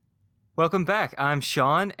Welcome back. I'm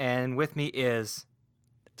Sean, and with me is.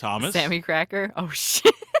 Thomas? Sammy Cracker? Oh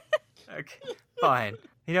shit. Okay, fine.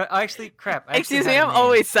 Actually, crap. I actually Excuse me, had a I'm name.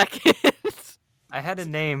 always second. I had a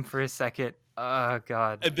name for a second. Oh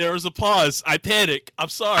God. And there was a pause. I panic. I'm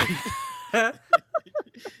sorry.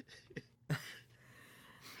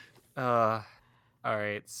 All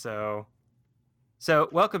right. So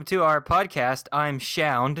welcome to our podcast. I'm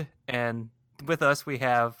Shound, and with us we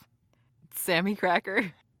have. Sammy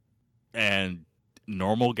Cracker. And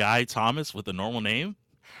normal guy Thomas with a normal name?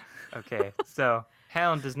 Okay, so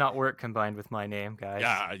Hound does not work combined with my name, guys.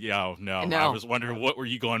 No. No. I was wondering what were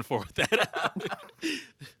you going for with that?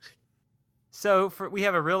 So we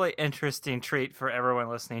have a really interesting treat for everyone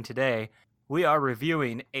listening today. We are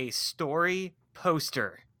reviewing a story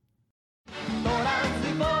poster.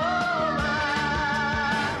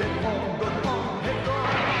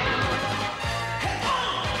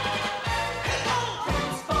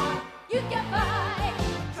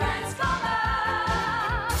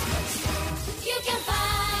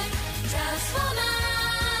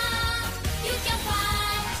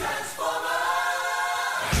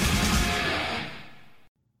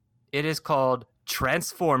 It is called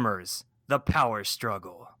Transformers: The Power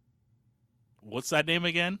Struggle. What's that name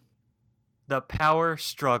again? The Power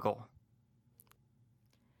Struggle.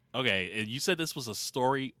 Okay, and you said this was a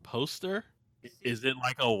story poster? Is it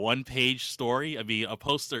like a one-page story? I mean, a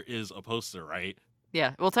poster is a poster, right?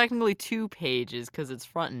 Yeah, well, technically 2 pages because it's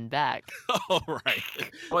front and back. Oh,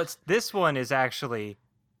 right. Well, this one is actually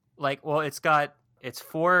it's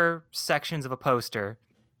 4 sections of a poster,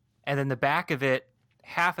 and then the back of it,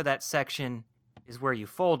 half of that section is where you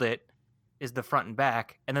fold it, is the front and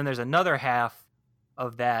back, and then there's another half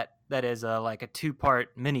of that is like a 2-part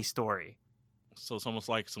mini story. So it's almost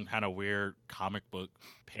like some kind of weird comic book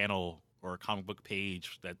panel or a comic book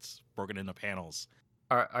page that's broken into panels.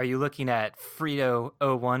 Are you looking at Frito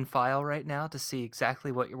 01 file right now to see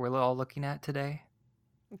exactly what we're all looking at today?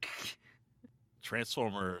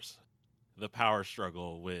 Transformers, the power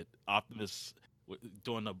struggle with Optimus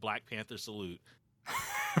doing the Black Panther salute.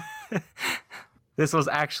 This was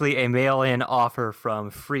actually a mail-in offer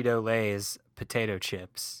from Frito-Lay's potato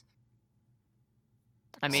chips.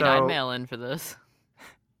 I mean, I'd mail in for this.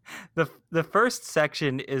 The first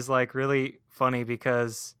section is like really funny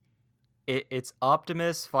because it's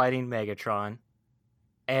Optimus fighting Megatron,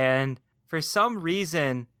 and for some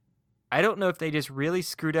reason, I don't know if they just really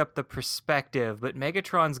screwed up the perspective, but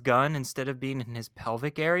Megatron's gun, instead of being in his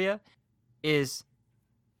pelvic area, is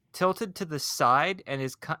tilted to the side and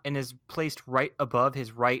is placed right above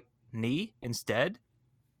his right knee instead.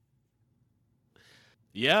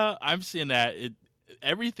 Yeah, I'm seeing that.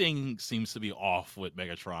 Everything seems to be off with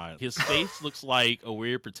Megatron. His face looks like a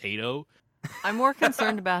weird potato. I'm more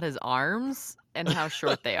concerned about his arms and how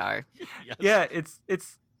short they are. Yes. Yeah,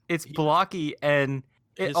 it's blocky, and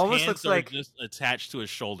it His almost hands looks are like just attached to his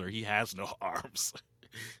shoulder. He has no arms.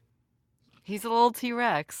 He's a little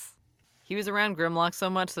T-Rex. He was around Grimlock so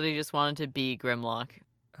much that he just wanted to be Grimlock.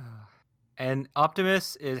 And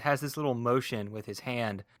Optimus has this little motion with his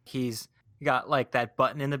hand. He's got like that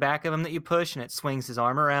button in the back of him that you push, and it swings his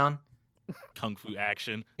arm around. Kung Fu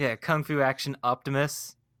action. Yeah, Kung Fu action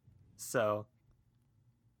Optimus. So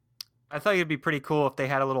I thought it'd be pretty cool if they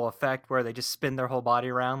had a little effect where they just spin their whole body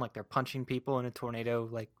around like they're punching people in a tornado,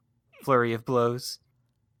 like flurry of blows.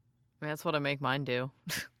 I mean, that's what I make mine do.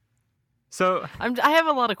 So I have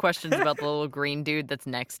a lot of questions about the little green dude that's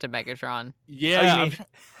next to Megatron. Yeah,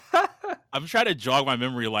 I'm trying to jog my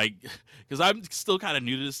memory, like, because I'm still kind of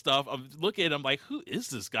new to this stuff. I'm looking at him like, who is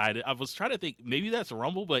this guy? I was trying to think, maybe that's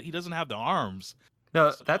Rumble, but he doesn't have the arms.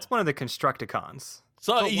 No, that's one of the Constructicons.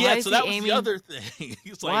 So But yeah, why so is that he was the aiming- other thing.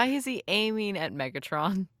 He's like, Why is he aiming at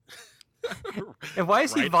Megatron? And why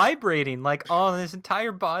is he Right? vibrating like on his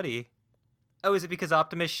entire body? Oh, is it because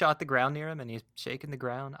Optimus shot the ground near him and he's shaking the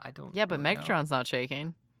ground? I don't. Yeah, but really know. Megatron's not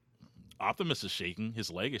shaking. Optimus is shaking. His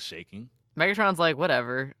leg is shaking. Megatron's like,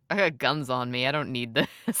 whatever. I got guns on me. I don't need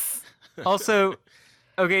this. Also,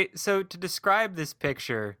 okay, so to describe this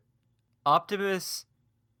picture, Optimus.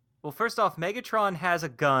 Well, first off, Megatron has a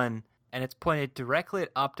gun and it's pointed directly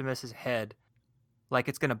at Optimus's head, like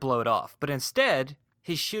it's gonna blow it off. But instead,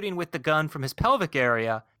 he's shooting with the gun from his pelvic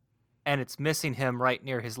area, and it's missing him right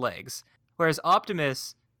near his legs. Whereas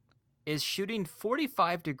Optimus is shooting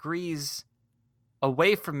 45 degrees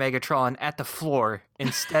away from Megatron at the floor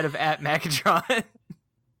instead of at Megatron.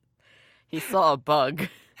 He saw a bug.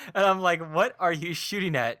 And I'm like, what are you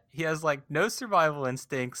shooting at? He has like no survival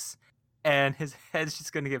instincts, and his head's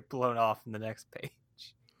just going to get blown off in the next page.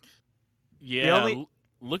 Yeah, only-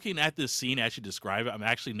 looking at this scene as you describe it, I'm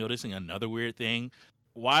actually noticing another weird thing.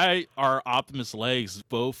 Why are Optimus' legs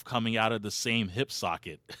both coming out of the same hip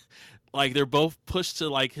socket? Like they're both pushed to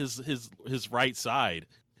like his right side.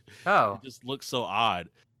 Oh, It just looks so odd.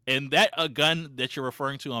 And that a gun that you're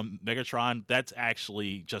referring to on Megatron, that's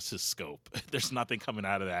actually just his scope. There's nothing coming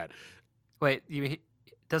out of that. wait,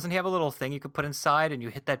 doesn't he have a little thing you could put inside and you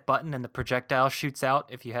hit that button and the projectile shoots out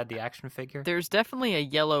if you had the action figure? There's definitely a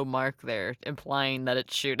yellow mark there, implying that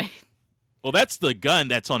it's shooting. Well, that's the gun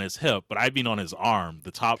that's on his hip, but I mean on his arm. The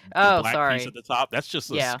top, the Oh, black sorry. piece at the top, that's just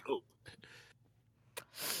a Yeah. scope.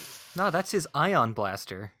 No, that's his ion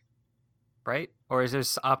blaster, right? Or is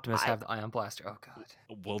this Optimus I- have the ion blaster? Oh god.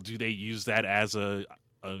 Well, do they use that as a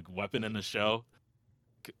weapon in the show?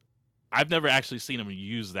 I've never actually seen him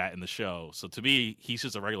use that in the show. So to me, he's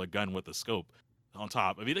just a regular gun with a scope on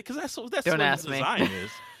top. I mean, because that's Don't what his ask me. design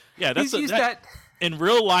is. Yeah, that's He's used that. in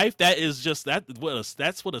real life. That is just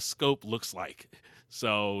that's what a scope looks like.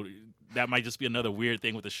 So that might just be another weird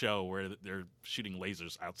thing with the show where they're shooting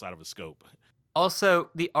lasers outside of a scope. Also,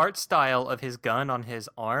 the art style of his gun on his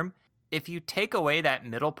arm, if you take away that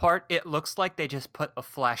middle part, it looks like they just put a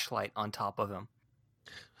flashlight on top of him.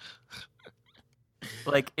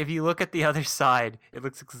 Like, if you look at the other side, it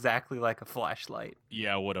looks exactly like a flashlight.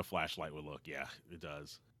 Yeah, what a flashlight would look. Yeah, it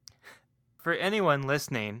does. For anyone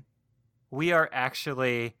listening, we are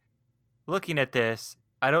actually looking at this.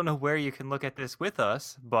 I don't know where you can look at this with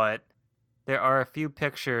us, but there are a few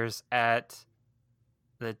pictures at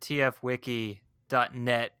the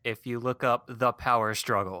tfwiki.net if you look up the power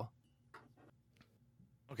struggle.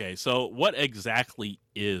 Okay, so what exactly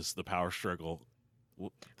is the power struggle?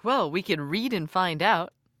 Well, we can read and find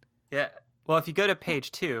out. Yeah. Well, if you go to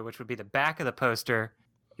page 2, which would be the back of the poster,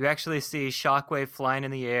 you actually see Shockwave flying in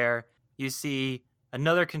the air. You see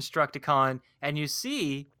another Constructicon, and you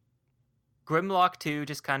see Grimlock 2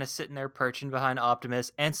 just kind of sitting there perching behind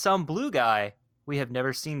Optimus, and some blue guy we have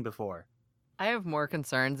never seen before. I have more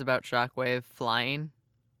concerns about Shockwave flying.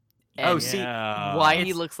 Oh, and see, why he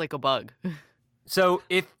it's- looks like a bug. So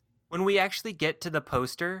when we actually get to the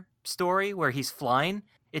poster story where he's flying,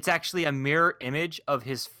 it's actually a mirror image of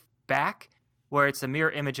his back, where it's a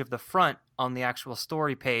mirror image of the front on the actual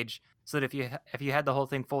story page, so that if you had the whole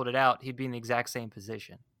thing folded out, he'd be in the exact same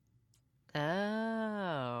position.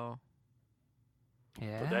 Oh.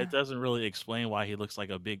 Yeah. But that doesn't really explain why he looks like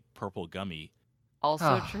a big purple gummy.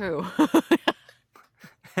 Also Oh. true.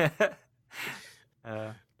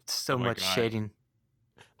 So Oh my much God. shading.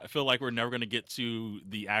 I feel like we're never going to get to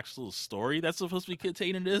the actual story that's supposed to be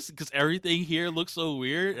contained in this because everything here looks so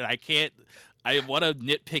weird and I want to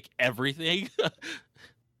nitpick everything.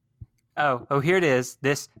 Oh, here it is.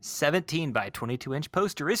 This 17 by 22 inch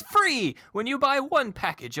poster is free when you buy one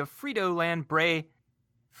package of Frito-Lay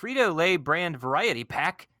brand variety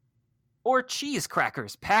pack or cheese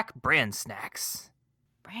crackers pack brand snacks.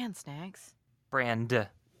 Brand snacks. Brand.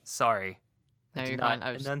 Sorry. No, I did you're not fine.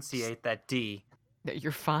 I was enunciate that D. No,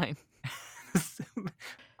 you're fine.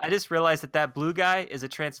 I just realized that blue guy is a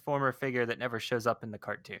Transformer figure that never shows up in the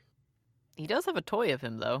cartoon. He does have a toy of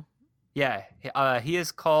him though. Yeah, he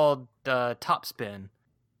is called Topspin,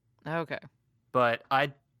 Okay. but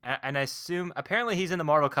I assume apparently he's in the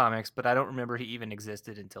Marvel comics, but I don't remember he even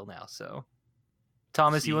existed until now. So,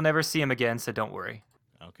 Thomas, you will See. never see him again, so don't worry.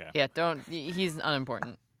 Okay. Yeah, don't. He's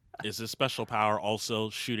unimportant. Is his special power also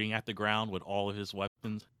shooting at the ground with all of his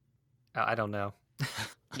weapons? I don't know.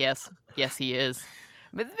 Yes, yes, he is.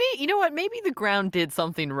 But you know what? Maybe the ground did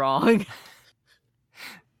something wrong.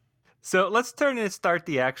 So let's turn and start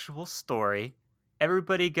the actual story.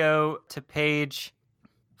 Everybody go to page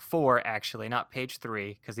 4, actually, not page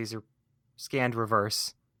 3, because these are scanned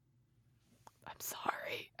reverse. I'm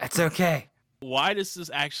sorry. That's okay. Why does this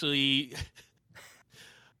actually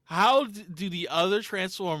how do the other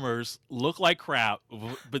Transformers look like crap,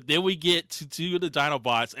 but then we get to two of the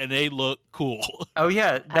Dinobots and they look cool? Oh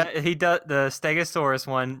yeah, he does. The Stegosaurus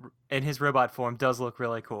one in his robot form does look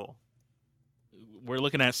really cool. We're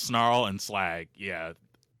looking at Snarl and Slag. Yeah,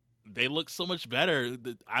 they look so much better.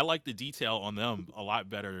 I like the detail on them a lot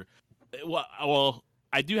better. Well,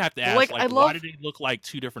 I do have to ask, Like, I why love- do they look like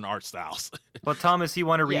two different art styles? Well, Thomas, you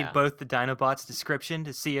want to read Yeah. both the Dinobots description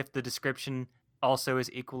to see if the description also is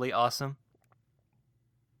equally awesome?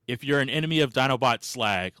 If you're an enemy of Dinobot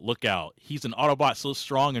Slag, look out. He's an Autobot so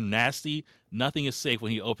strong and nasty, nothing is safe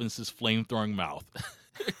when he opens his flame-throwing mouth.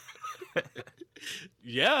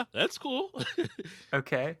 Yeah, that's cool.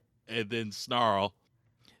 Okay. And then Snarl.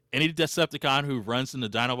 Any Decepticon who runs into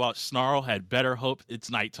Dinobot Snarl had better hope it's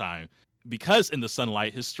nighttime. Because in the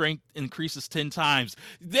sunlight, his strength increases 10 times.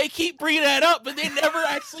 They keep bringing that up, but they never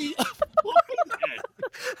actually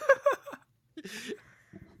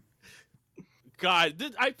God,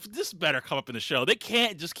 this better come up in the show. They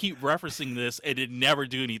can't just keep referencing this and then never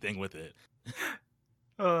do anything with it.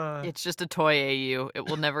 It's just a toy AU. It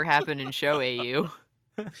will never happen in show AU.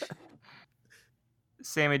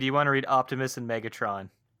 Sammy, do you want to read Optimus and Megatron?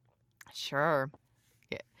 Sure.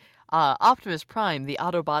 Yeah. Optimus Prime, the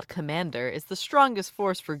Autobot commander, is the strongest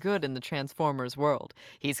force for good in the Transformers world.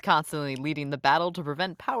 He's constantly leading the battle to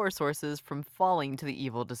prevent power sources from falling to the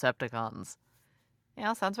evil Decepticons.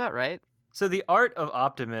 Yeah, sounds about right. So the art of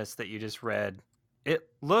Optimus that you just read, it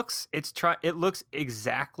looks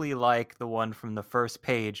exactly like the one from the first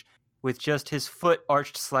page, with just his foot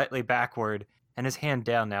arched slightly backward and his hand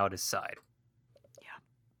down now at his side. Yeah.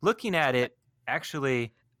 Looking at it,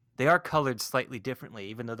 actually, they are colored slightly differently,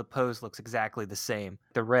 even though the pose looks exactly the same.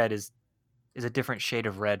 The red is a different shade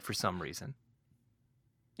of red for some reason.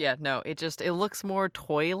 Yeah, no, it looks more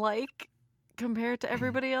toy-like compared to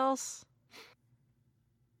everybody else.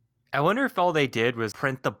 I wonder if all they did was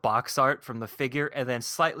print the box art from the figure and then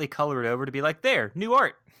slightly color it over to be like, there, new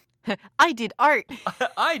art. I did art!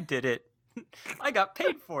 I did it. I got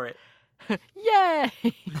paid for it. Yay!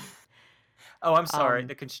 Oh, I'm sorry.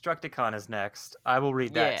 The Constructicon is next. I will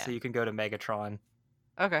read that Yeah. so you can go to Megatron.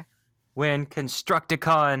 Okay. When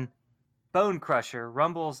Constructicon Bone Crusher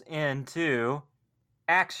rumbles into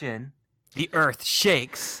action, the Earth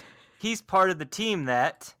shakes. He's part of the team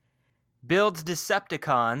that builds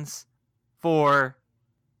Decepticons for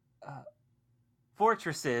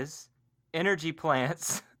fortresses, energy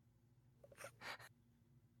plants,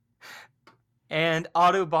 and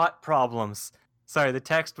Autobot problems. Sorry, the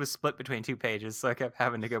text was split between 2 pages, so I kept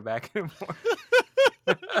having to go back and forth.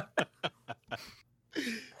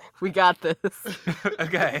 We got this.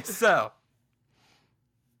 Okay, so.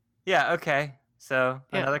 Yeah, okay. So,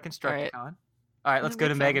 Yeah, another Constructicon. alright. All right, let's go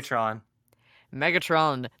to Makes sense. Megatron.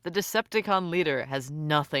 Megatron, the Decepticon leader, has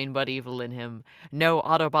nothing but evil in him. No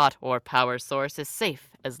Autobot or power source is safe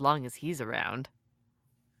as long as he's around.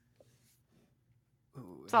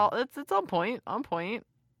 It's on point. On point.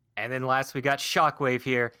 And then last we got Shockwave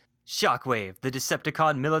here. Shockwave, the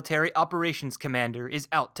Decepticon military operations commander, is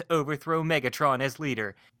out to overthrow Megatron as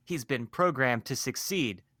leader. He's been programmed to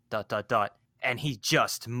succeed, ... and he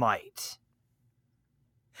just might.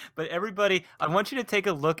 But everybody, I want you to take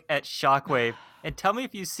a look at Shockwave and tell me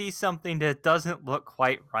if you see something that doesn't look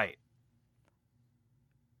quite right.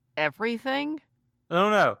 Everything?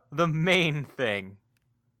 No, the main thing.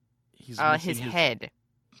 He's His missing head.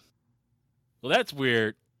 Well, that's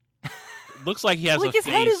weird. Looks like he has Like a his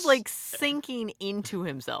face. head is like sinking into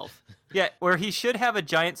himself. Yeah, where he should have a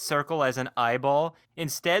giant circle as an eyeball.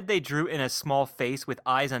 Instead, they drew in a small face with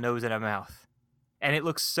eyes, a nose, and a mouth. And it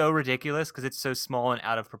looks so ridiculous because it's so small and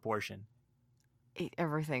out of proportion.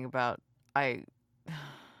 Everything about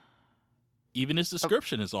Even his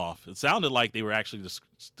description is off. It sounded like they were actually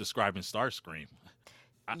describing Starscream.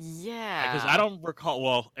 Yeah. Because I don't recall.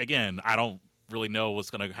 Well, again, I don't really know what's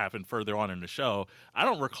going to happen further on in the show. I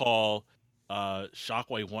don't recall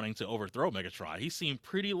Shockwave wanting to overthrow Megatron. He seemed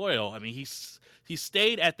pretty loyal. I mean, he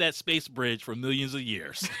stayed at that space bridge for millions of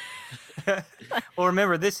years. Well,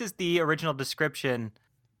 remember, this is the original description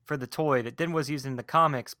for the toy that then was used in the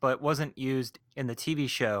comics, but wasn't used in the TV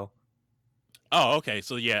show. Oh, okay.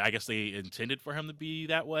 So yeah, I guess they intended for him to be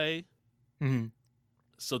that way. Mm-hmm.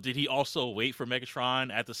 So did he also wait for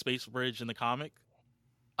Megatron at the space bridge in the comic?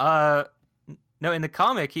 No, in the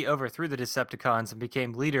comic, he overthrew the Decepticons and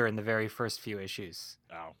became leader in the very first few issues.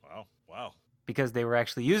 Oh, wow. Because they were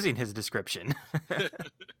actually using his description.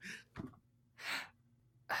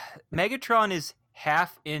 Megatron is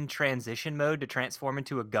half in transition mode to transform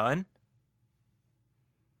into a gun.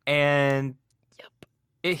 And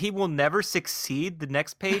he will never succeed. The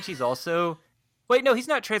next page, he's also... Wait, no, he's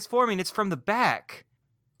not transforming. It's from the back.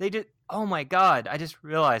 They did... Oh my god, I just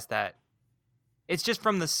realized that. It's just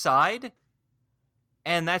from the side,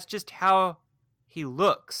 and that's just how he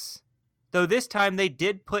looks. Though this time they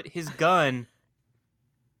did put his gun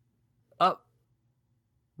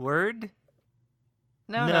upward.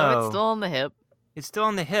 No, it's still on the hip. It's still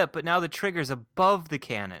on the hip, but now the trigger's above the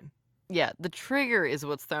cannon. Yeah, the trigger is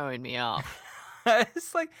what's throwing me off.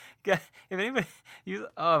 It's like, if anybody,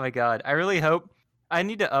 oh my god, I really hope. I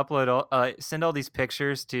need to upload, send all these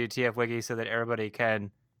pictures to TF Wiki so that everybody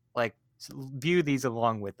can, like, view these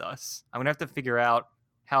along with us. I'm gonna have to figure out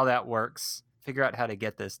how that works. Figure out how to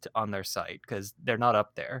get this on their site because they're not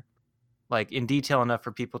up there, like in detail enough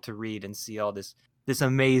for people to read and see all this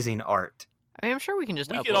amazing art. I mean, I'm sure we can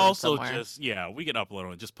just We upload could it also somewhere. we can upload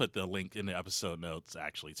it and just put the link in the episode notes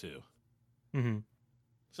actually too. Mm-hmm.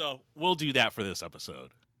 So we'll do that for this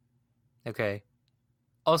episode. Okay.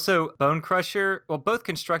 Also, Bone Crusher, well, both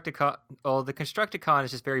Constructicon, well, the Constructicon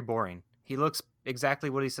is just very boring. He looks exactly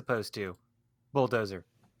what he's supposed to. Bulldozer.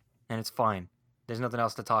 And it's fine. There's nothing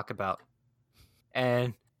else to talk about.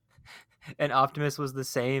 And Optimus was the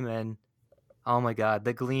same, and oh my god,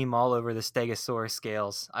 the gleam all over the Stegosaurus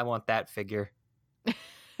scales. I want that figure.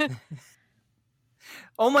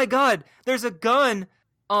 Oh my god, there's a gun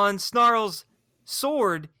on Snarl's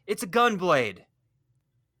sword. It's a gun blade.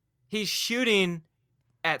 He's shooting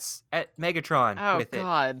at Megatron Oh with it.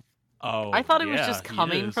 God! Oh, I thought it was yeah, just he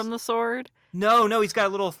coming is. from the sword. No, he's got a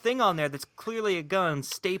little thing on there that's clearly a gun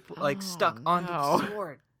stuck Oh, onto no. the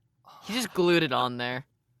sword. He just glued it on there.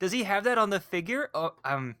 Does he have that on the figure? Oh,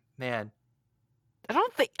 man. I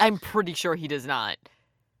don't think. I'm pretty sure he does not.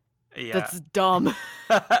 Yeah. That's dumb.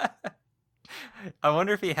 I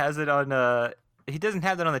wonder if he has it on he doesn't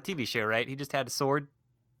have that on the TV show, right? He just had a sword.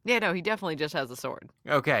 Yeah, no, he definitely just has a sword.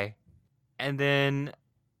 Okay. And then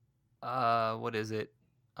what is it?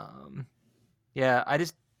 Yeah, I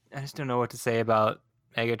just don't know what to say about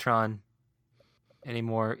Megatron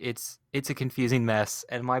anymore. It's a confusing mess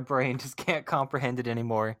and my brain just can't comprehend it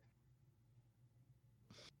anymore.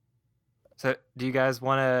 So, do you guys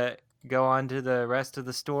want to go on to the rest of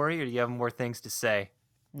the story or do you have more things to say?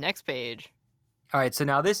 Next page. All right, so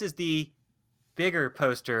now this is the bigger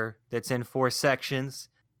poster that's in 4 sections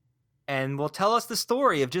and will tell us the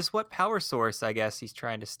story of just what power source I guess he's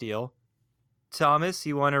trying to steal. Thomas,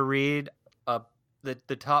 you want to read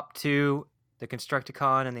the top 2, the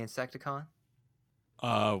Constructicon and the Insecticon?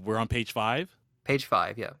 We're on page 5. Page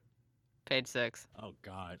 5, yeah. Page 6. Oh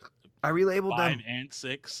God, I relabeled 5 them. and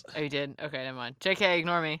 6. Oh, you did? Okay, never mind. JK,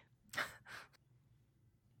 ignore me.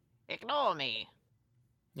 Ignore me.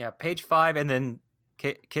 Yeah, page 5 and then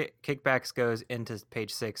Kickbacks goes into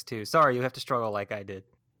page 6 too. Sorry, you have to struggle like I did.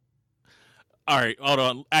 All right, hold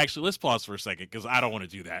on. Actually, let's pause for a second because I don't want to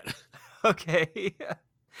do that. Okay.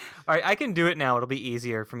 All right, I can do it now. It'll be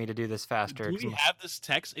easier for me to do this faster. Do 'cause we have this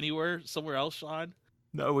text anywhere, somewhere else, Sean?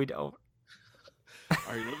 No, we don't. All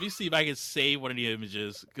right, let me see if I can save one of the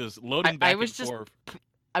images because loading back I was and just- forth.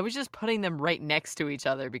 I was just putting them right next to each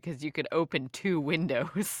other because you could open 2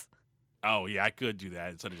 windows. Oh yeah, I could do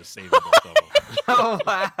that instead of just saving both of them. Oh,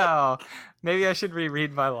 wow. Maybe I should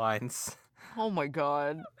reread my lines. Oh my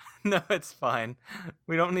god. No, it's fine.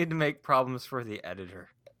 We don't need to make problems for the editor.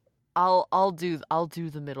 I'll do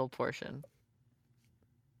the middle portion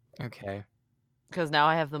Okay. because now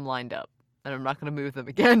I have them lined up and I'm not going to move them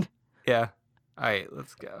again. Yeah. All right,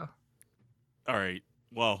 let's go. All right.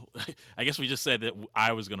 Well, I guess we just said that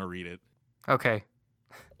I was gonna read it. Okay.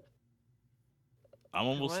 I'm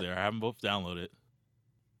almost What? there. I have them both downloaded.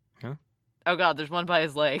 Oh god, there's one by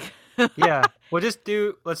his leg. Yeah. Let's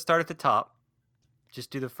start at the top. Just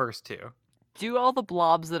do the first 2. Do all the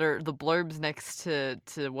blobs that are the blurbs next to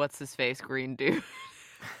what's his face green dude.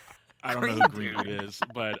 I don't know who Green Dude is,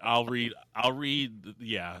 but I'll read.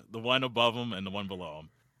 Yeah, the one above him and the one below him.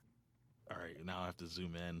 All right, now I have to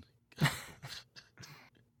zoom in.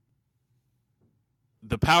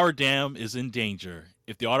 The power dam is in danger.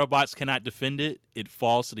 If the Autobots cannot defend it, it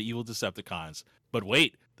falls to the evil Decepticons. But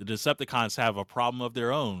wait, the Decepticons have a problem of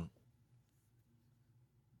their own.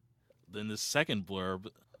 Then the second blurb.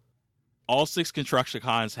 All 6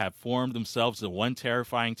 Constructicons have formed themselves in one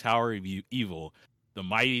terrifying tower of evil, the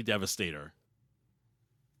mighty Devastator.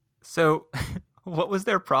 So, what was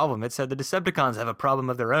their problem? It said the Decepticons have a problem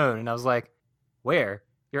of their own. And I was like, where?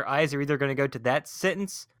 Your eyes are either going to go to that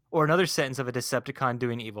sentence or another sentence of a Decepticon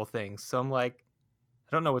doing evil things. So I'm like,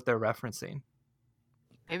 I don't know what they're referencing.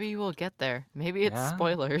 Maybe you will get there. Maybe it's Yeah.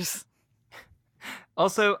 spoilers.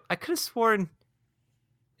 Also, I could have sworn,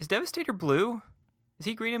 is Devastator blue? Is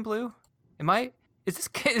he green and blue? Is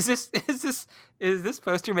this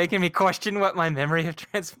poster making me question what my memory of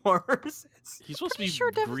Transformers is? He's supposed to be Pretty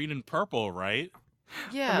sure green and purple, right?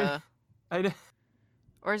 Yeah. I,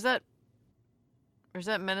 Or is that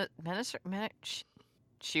Menace?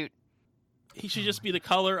 Shoot. He should just be the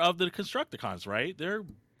color of the Constructicons, right? They're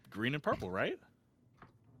green and purple, right?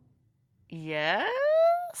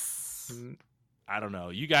 Yes. I don't know.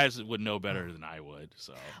 You guys would know better than I would.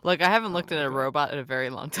 So Look, I haven't looked at a robot in a very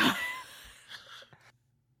long time.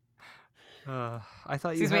 I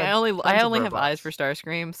thought you Excuse me. had I only tons of have eyes robots. for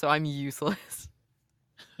Starscream, so I'm useless.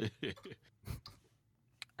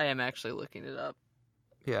 I am actually looking it up.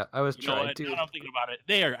 Yeah, I was you know trying what? to. Now that I'm thinking about it,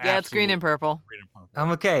 they are Yeah, it's green and purple. green and purple.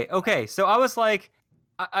 I'm okay. Okay, so I was like,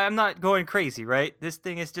 I'm not going crazy, right? This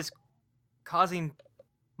thing is just causing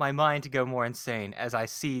my mind to go more insane as I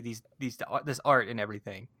see this art and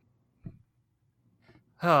everything.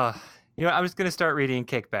 I'm just gonna start reading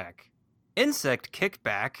Kickback. Insect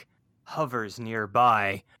Kickback hovers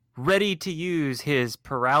nearby, ready to use his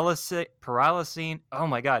paralyzing Paralyzing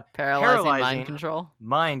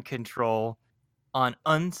mind control on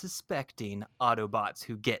unsuspecting Autobots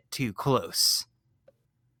who get too close.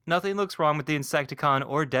 Nothing looks wrong with the Insecticon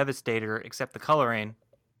or Devastator except the coloring.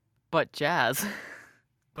 But Jazz.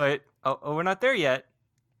 But, we're not there yet.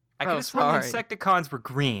 I could have sworn the sorry. Insecticons were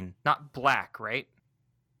green, not black, right?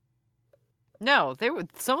 No,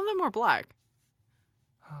 some of them were black.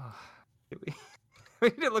 We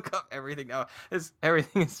need to look up everything now.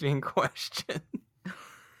 Everything is being questioned.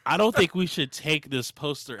 I don't think we should take this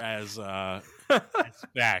poster as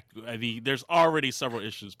fact. I mean, there's already several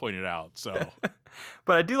issues pointed out, so.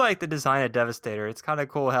 But I do like the design of Devastator. It's kind of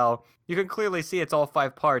cool how you can clearly see it's all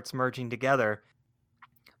 5 parts merging together.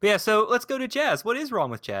 But yeah, so let's go to Jazz. What is wrong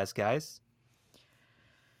with Jazz, guys?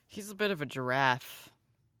 He's a bit of a giraffe.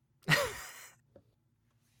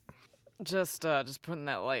 Just putting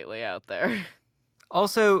that lightly out there.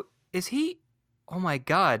 Also, is he... Oh my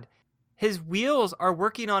god. His wheels are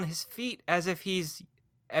working on his feet as if he's...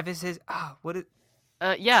 what is...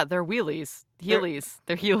 Yeah, they're wheelies. Heelys.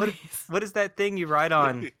 They're heelys. What is that thing you ride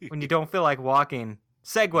on when you don't feel like walking?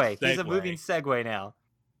 Segway. He's a moving Segway now.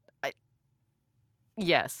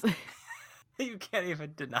 Yes. You can't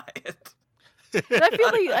even deny it. I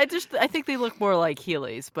feel like I think they look more like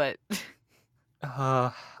heelys, but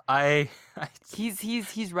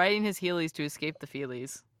he's riding his heelys to escape the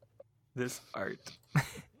feelies. This art.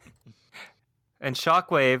 And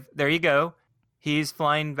Shockwave, there you go. He's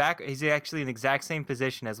flying back. He's actually in the exact same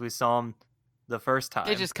position as we saw him the first time.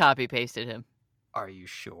 They just copy pasted him. Are you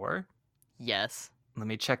sure? Yes. Let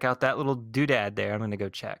me check out that little doodad there. I'm going to go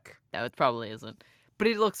check. No, it probably isn't. But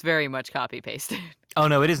it looks very much copy pasted. Oh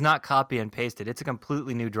no, it is not copy and pasted. It's a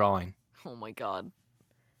completely new drawing. Oh my god.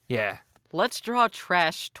 Yeah. Let's draw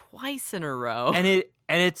trash twice in a row. And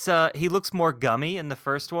it's he looks more gummy in the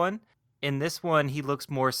first one. In this one, he looks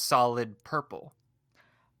more solid purple.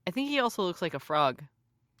 I think he also looks like a frog.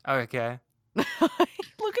 Okay. Look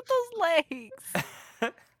at those legs.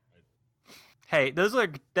 Hey, those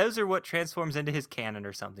are what transforms into his cannon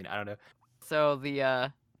or something. I don't know. So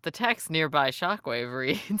the text nearby Shockwave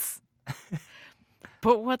reads,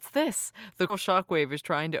 "But what's this? The Shockwave is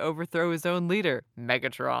trying to overthrow his own leader,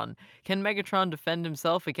 Megatron. Can Megatron defend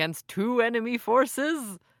himself against 2 enemy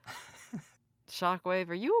forces?" Shockwave,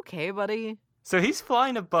 are you okay, buddy? So he's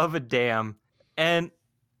flying above a dam, and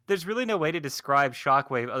there's really no way to describe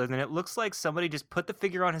Shockwave other than it looks like somebody just put the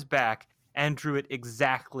figure on his back and drew it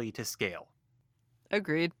exactly to scale.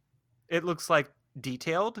 Agreed. It looks like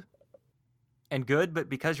detailed and good, but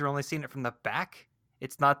because you're only seeing it from the back,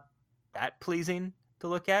 it's not that pleasing to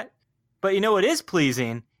look at. But you know what is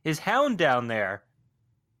pleasing is Hound down there.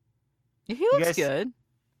 He looks good.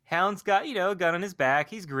 Hound's got, a gun on his back.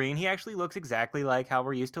 He's green. He actually looks exactly like how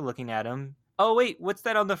we're used to looking at him. Oh, wait, what's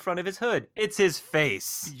that on the front of his hood? It's his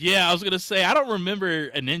face. Yeah, I was going to say, I don't remember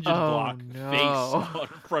an engine block face on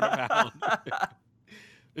front of Hound.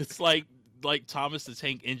 It's like Thomas the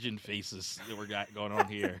Tank engine faces that we got going on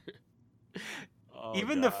here.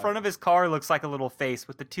 Even the front of his car looks like a little face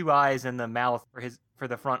with the 2 eyes and the mouth for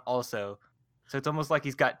the front also. So it's almost like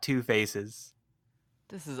he's got 2 faces.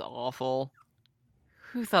 This is awful.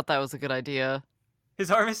 Who thought that was a good idea?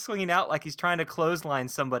 His arm is swinging out like he's trying to clothesline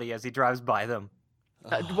somebody as he drives by them.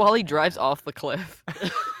 While he drives off the cliff.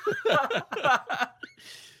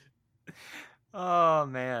 Oh,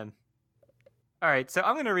 man. All right, so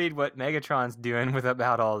I'm going to read what Megatron's doing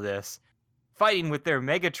about all this. Fighting with their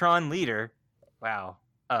Megatron leader. Wow.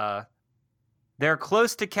 They're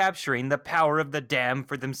close to capturing the power of the dam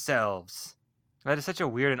for themselves. That is such a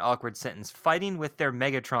weird and awkward sentence. Fighting with their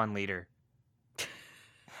Megatron leader.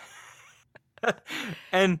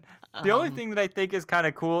 And the only thing that I think is kind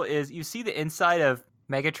of cool is you see the inside of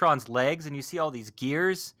Megatron's legs and you see all these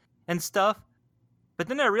gears and stuff. But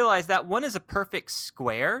then I realized that one is a perfect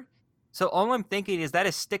square. So all I'm thinking is that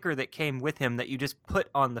a sticker that came with him that you just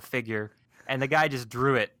put on the figure, and the guy just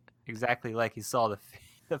drew it exactly like he saw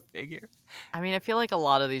the figure. I mean, I feel like a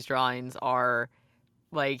lot of these drawings are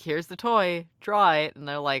like, here's the toy, draw it. And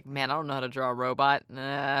they're like, man, I don't know how to draw a robot,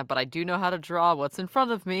 but I do know how to draw what's in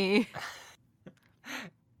front of me.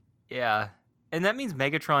 Yeah. And that means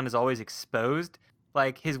Megatron is always exposed.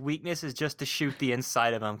 Like, his weakness is just to shoot the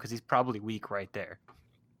inside of him because he's probably weak right there.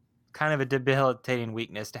 Kind of a debilitating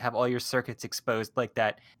weakness to have all your circuits exposed like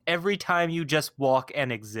that every time you just walk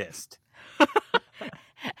and exist.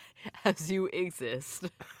 As you exist.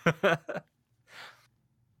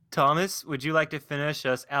 Thomas, would you like to finish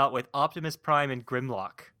us out with Optimus Prime and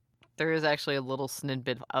Grimlock? There is actually a little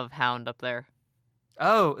snippet of Hound up there.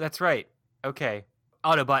 Oh, that's right. Okay.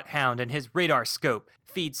 Autobot Hound and his radar scope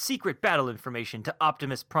feed secret battle information to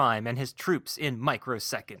Optimus Prime and his troops in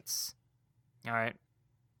microseconds. All right.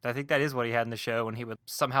 I think that is what he had in the show when he would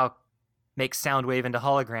somehow make Soundwave into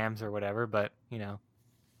holograms or whatever, but, you know.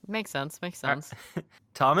 Makes sense.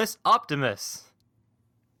 Thomas, Optimus.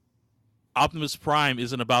 Optimus Prime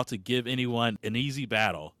isn't about to give anyone an easy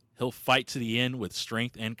battle. He'll fight to the end with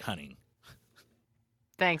strength and cunning.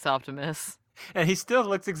 Thanks, Optimus. And he still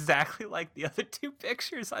looks exactly like the other two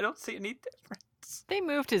pictures. I don't see any difference. They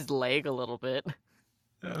moved his leg a little bit.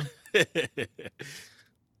 And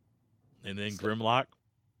then Grimlock.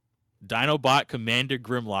 Dinobot Commander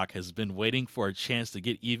Grimlock has been waiting for a chance to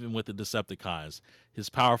get even with the Decepticons. His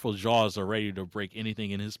powerful jaws are ready to break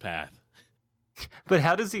anything in his path. But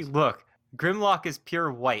how does he look? Grimlock is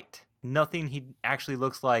pure white. Nothing he actually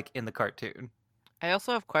looks like in the cartoon. I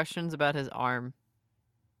also have questions about his arm.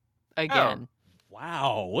 Again.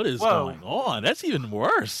 Wow, what is going on? That's even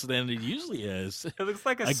worse than it usually is. It looks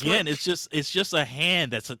like a Again, switch. it's just a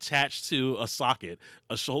hand that's attached to a socket,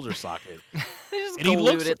 a shoulder socket. They just And he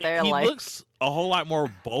glued it there. he Like, looks a whole lot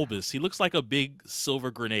more bulbous. He looks like a big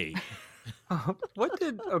silver grenade. What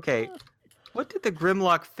did the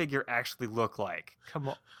Grimlock figure actually look like? Come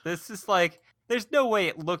on. This is like, there's no way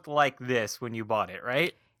it looked like this when you bought it,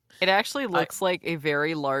 right? it actually looks like a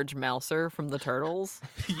very large Mouser from the Turtles.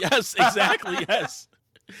 Yes, exactly. Yes.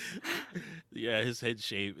 Yeah, his head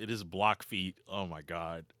shape, it is block feet. Oh my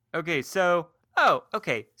god. Okay, so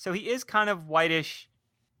he is kind of whitish.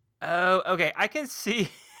 Oh, okay, I can see.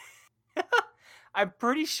 I'm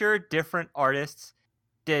pretty sure different artists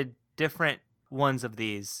did different ones of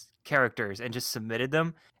these characters and just submitted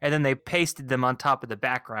them, and then they pasted them on top of the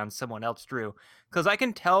background someone else drew. Because I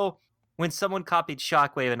can tell when someone copied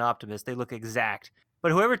Shockwave and Optimus, they look exact.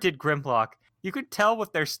 But whoever did Grimlock, you could tell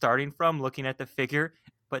what they're starting from looking at the figure,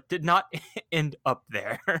 but did not end up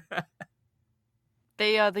there.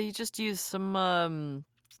 They just used some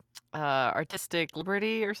artistic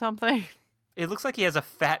liberty or something. It looks like he has a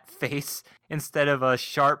fat face instead of a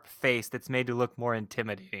sharp face that's made to look more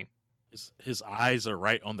intimidating. His eyes are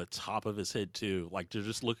right on the top of his head too. Like they're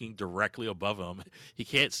just looking directly above him. He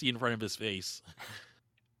can't see in front of his face.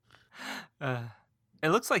 It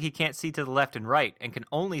looks like he can't see to the left and right and can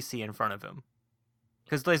only see in front of him.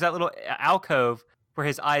 Because there's that little alcove where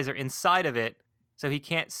his eyes are inside of it, so he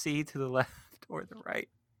can't see to the left or the right.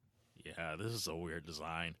 Yeah, this is a weird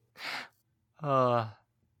design.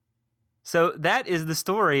 So that is the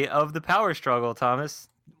story of the power struggle, Thomas.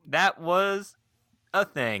 That was a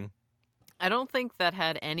thing. I don't think that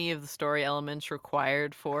had any of the story elements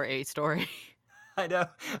required for a story. I know.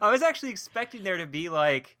 I was actually expecting there to be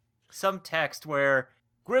like some text where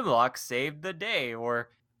Grimlock saved the day or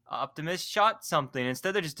Optimus shot something.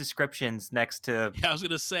 Instead, they're just descriptions next to. Yeah, I was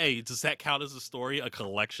gonna say, does that count as a story? A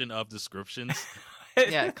collection of descriptions?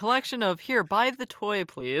 Yeah, collection of, here, buy the toy,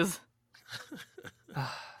 please.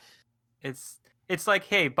 It's like,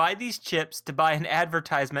 hey, buy these chips to buy an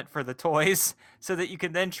advertisement for the toys so that you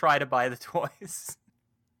can then try to buy the toys.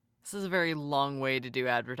 This is a very long way to do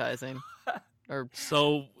advertising.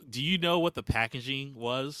 So, do you know what the packaging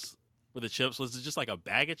was for the chips? Was it just like a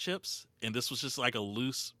bag of chips, and this was just like a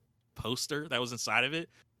loose poster that was inside of it,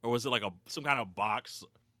 or was it like some kind of box?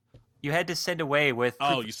 You had to send away with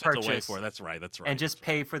proof you of sent away purchase for it. That's right. and just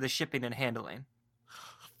pay for the shipping and handling.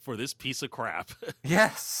 For this piece of crap.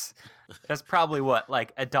 Yes. That's probably what,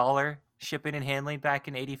 like $1 shipping and handling back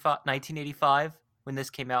in 1985 when this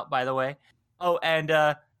came out, by the way. Oh,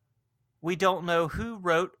 and we don't know who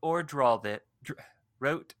wrote or drew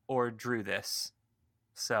this.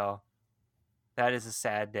 So that is a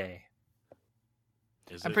sad day.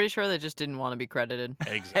 I'm pretty sure they just didn't want to be credited.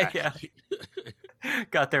 Exactly.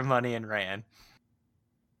 Got their money and ran.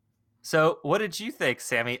 So what did you think,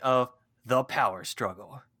 Sammy, of the power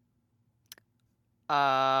struggle?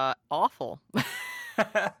 Awful.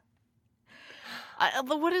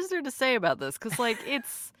 What is there to say about this? Because, like, it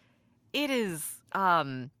is,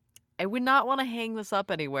 I would not want to hang this up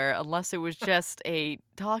anywhere unless it was just a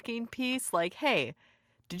talking piece. Like, hey,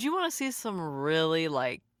 did you want to see some really,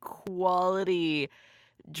 like, quality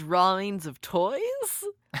drawings of toys?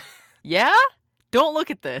 Yeah? Don't look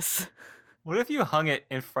at this. What if you hung it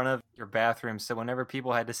in front of your bathroom so whenever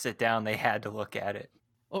people had to sit down, they had to look at it?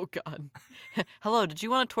 Oh, God. Hello, did you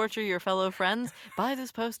want to torture your fellow friends? Buy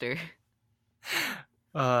this poster.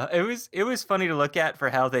 It was funny to look at for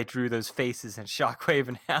how they drew those faces in Shockwave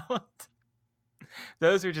and Hound.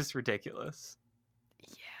 Those are just ridiculous.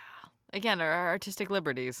 Yeah. Again, our artistic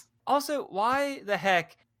liberties. Also, why the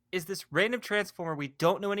heck is this random Transformer we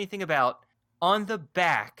don't know anything about on the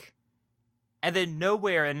back And then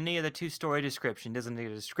nowhere in any of the 2-story description doesn't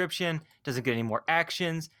get a description, doesn't get any more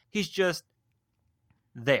actions. He's just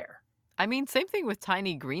there. I mean, same thing with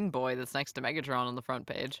Tiny Green Boy that's next to Megatron on the front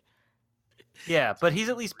page. Yeah, but he's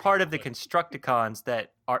at least part of the Constructicons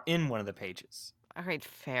that are in one of the pages. All right,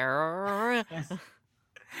 fair.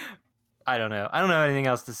 I don't know. I don't have anything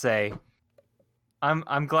else to say.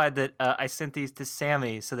 I'm glad that I sent these to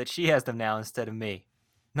Sammy so that she has them now instead of me.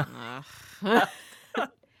 Ugh.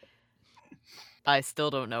 I still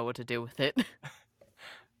don't know what to do with it.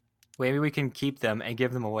 Maybe we can keep them and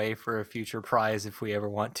give them away for a future prize if we ever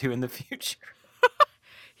want to in the future.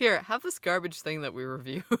 Here, have this garbage thing that we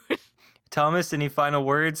reviewed. Thomas, any final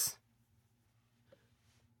words?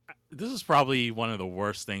 This is probably one of the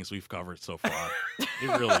worst things we've covered so far.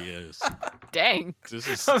 It really is. Dang. This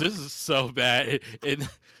is so bad.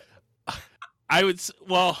 I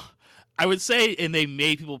would say, and they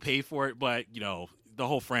made people pay for it, but the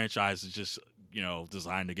whole franchise is just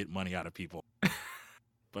designed to get money out of people.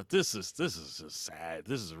 But this is just sad.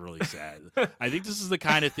 This is really sad. I think this is the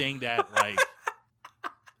kind of thing that like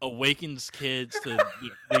awakens kids to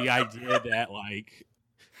the idea that like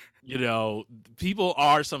people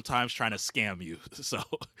are sometimes trying to scam you. So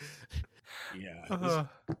yeah,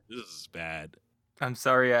 this is bad. I'm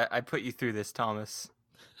sorry I put you through this, Thomas.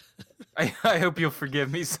 I hope you'll forgive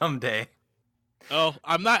me someday. Oh,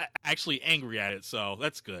 I'm not actually angry at it, so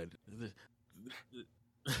that's good.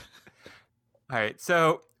 All right,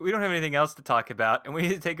 so we don't have anything else to talk about, and we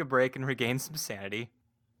need to take a break and regain some sanity.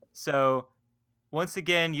 So, once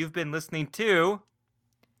again, you've been listening to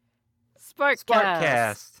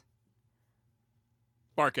Sparkcast.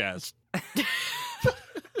 Sparkcast.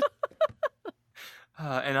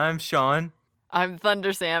 And I'm Sean. I'm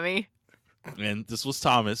Thunder Sammy. And this was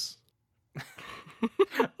Thomas.